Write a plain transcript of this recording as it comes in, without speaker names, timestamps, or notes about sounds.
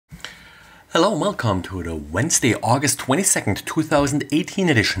Hello and welcome to the Wednesday, August 22nd, 2018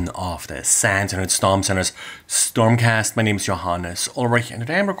 edition of the SANS Internet Storm Center's Stormcast. My name is Johannes Ulrich and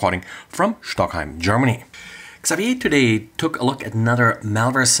today I'm recording from Stockholm, Germany. Xavier today took a look at another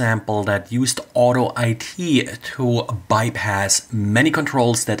malware sample that used AutoIT to bypass many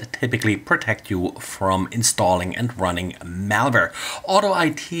controls that typically protect you from installing and running malware.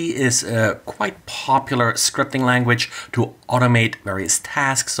 AutoIT is a quite popular scripting language to automate various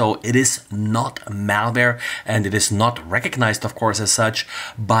tasks, so it is not malware and it is not recognized, of course, as such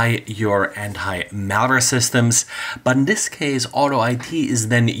by your anti-malware systems. But in this case, AutoIT is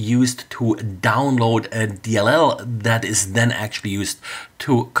then used to download a DLL that is then actually used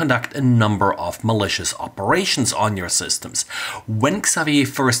to conduct a number of malicious operations on your systems. When Xavier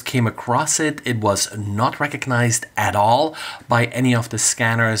first came across it, it was not recognized at all by any of the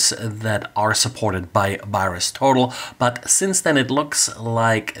scanners that are supported by VirusTotal, but since then it looks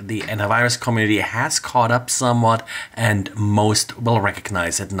like the antivirus community has caught up somewhat and most will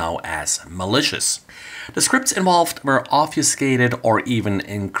recognize it now as malicious. The scripts involved were obfuscated or even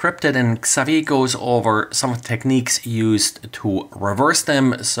encrypted, and Xavier goes over some of the techniques used to reverse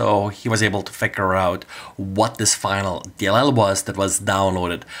them, so he was able to figure out what this final DLL was that was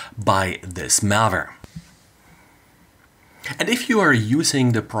downloaded by this malware. And if you are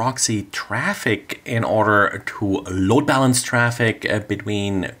using the proxy traffic in order to load balance traffic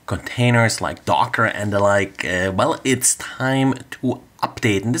between containers like Docker and the like, well, it's time to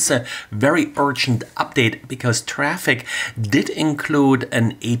update. And this is a very urgent update because traffic did include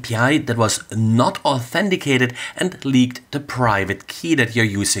an API that was not authenticated and leaked the private key that you're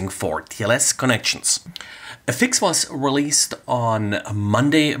using for TLS connections. A fix was released on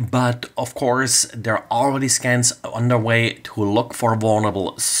Monday, but of course there are already scans underway to look for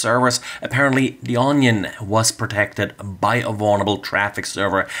vulnerable servers. Apparently the Onion was protected by a vulnerable traffic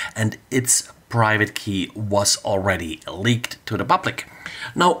server and its private key was already leaked to the public.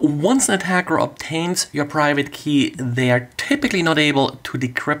 Now, once an attacker obtains your private key, they are typically not able to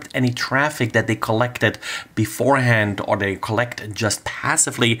decrypt any traffic that they collected beforehand or they collect just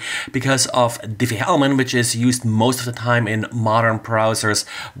passively because of Diffie-Hellman, which is used most of the time in modern browsers,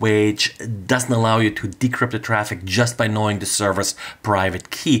 which doesn't allow you to decrypt the traffic just by knowing the server's private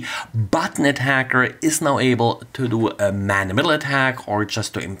key. But an attacker is now able to do a man-in-the-middle attack or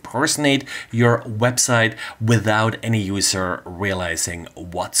just to impersonate your website without any user realizing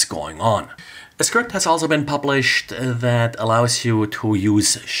what's going on. A script has also been published that allows you to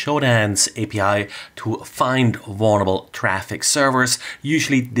use Shodan's API to find vulnerable traffic servers.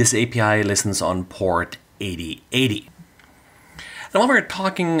 Usually this API listens on port 8080. Now, while we're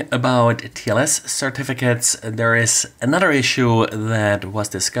talking about TLS certificates, there is another issue that was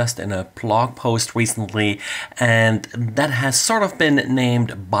discussed in a blog post recently, and that has sort of been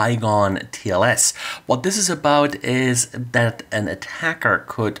named Bygone TLS. What this is about is that an attacker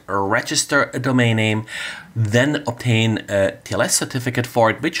could register a domain name, then obtain a TLS certificate for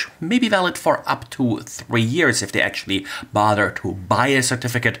it, which may be valid for up to 3 years if they actually bother to buy a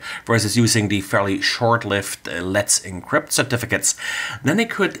certificate versus using the fairly short-lived Let's Encrypt certificates. Then they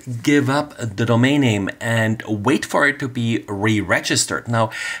could give up the domain name and wait for it to be re-registered. Now,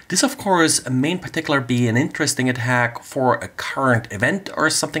 this of course may in particular be an interesting attack for a current event or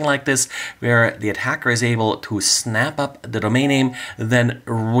something like this, where the attacker is able to snap up the domain name, then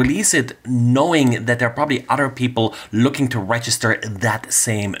release it knowing that there are probably other people looking to register that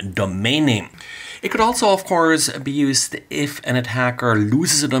same domain name. It could also, of course, be used if an attacker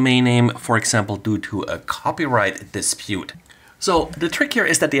loses a domain name, for example, due to a copyright dispute. So the trick here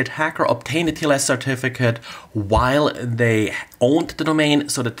is that the attacker obtained a TLS certificate while they owned the domain,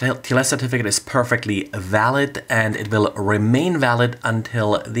 so the TLS certificate is perfectly valid and it will remain valid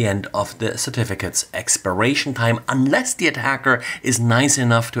until the end of the certificate's expiration time, unless the attacker is nice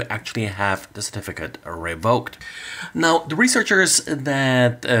enough to actually have the certificate revoked. Now, the researchers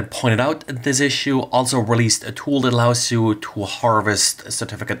that pointed out this issue also released a tool that allows you to harvest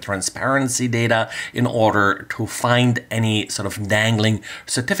certificate transparency data in order to find any sort of dangling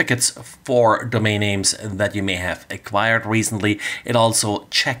certificates for domain names that you may have acquired recently. It also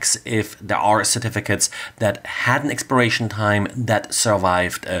checks if there are certificates that had an expiration time that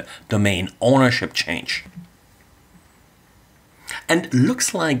survived a domain ownership change. And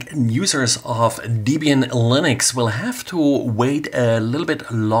looks like users of Debian Linux will have to wait a little bit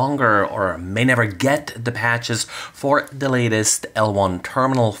longer or may never get the patches for the latest L1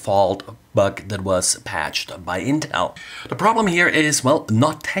 terminal fault bug that was patched by Intel. The problem here is, well,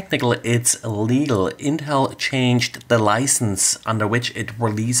 not technical, it's legal. Intel changed the license under which it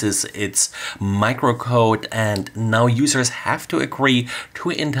releases its microcode, and now users have to agree to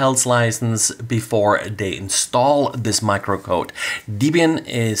Intel's license before they install this microcode. Debian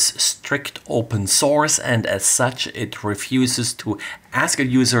is strict open source, and as such it refuses to ask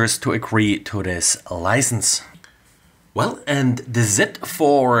users to agree to this license. Well, and this is it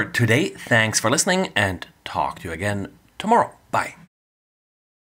for today. Thanks for listening, and talk to you again tomorrow. Bye.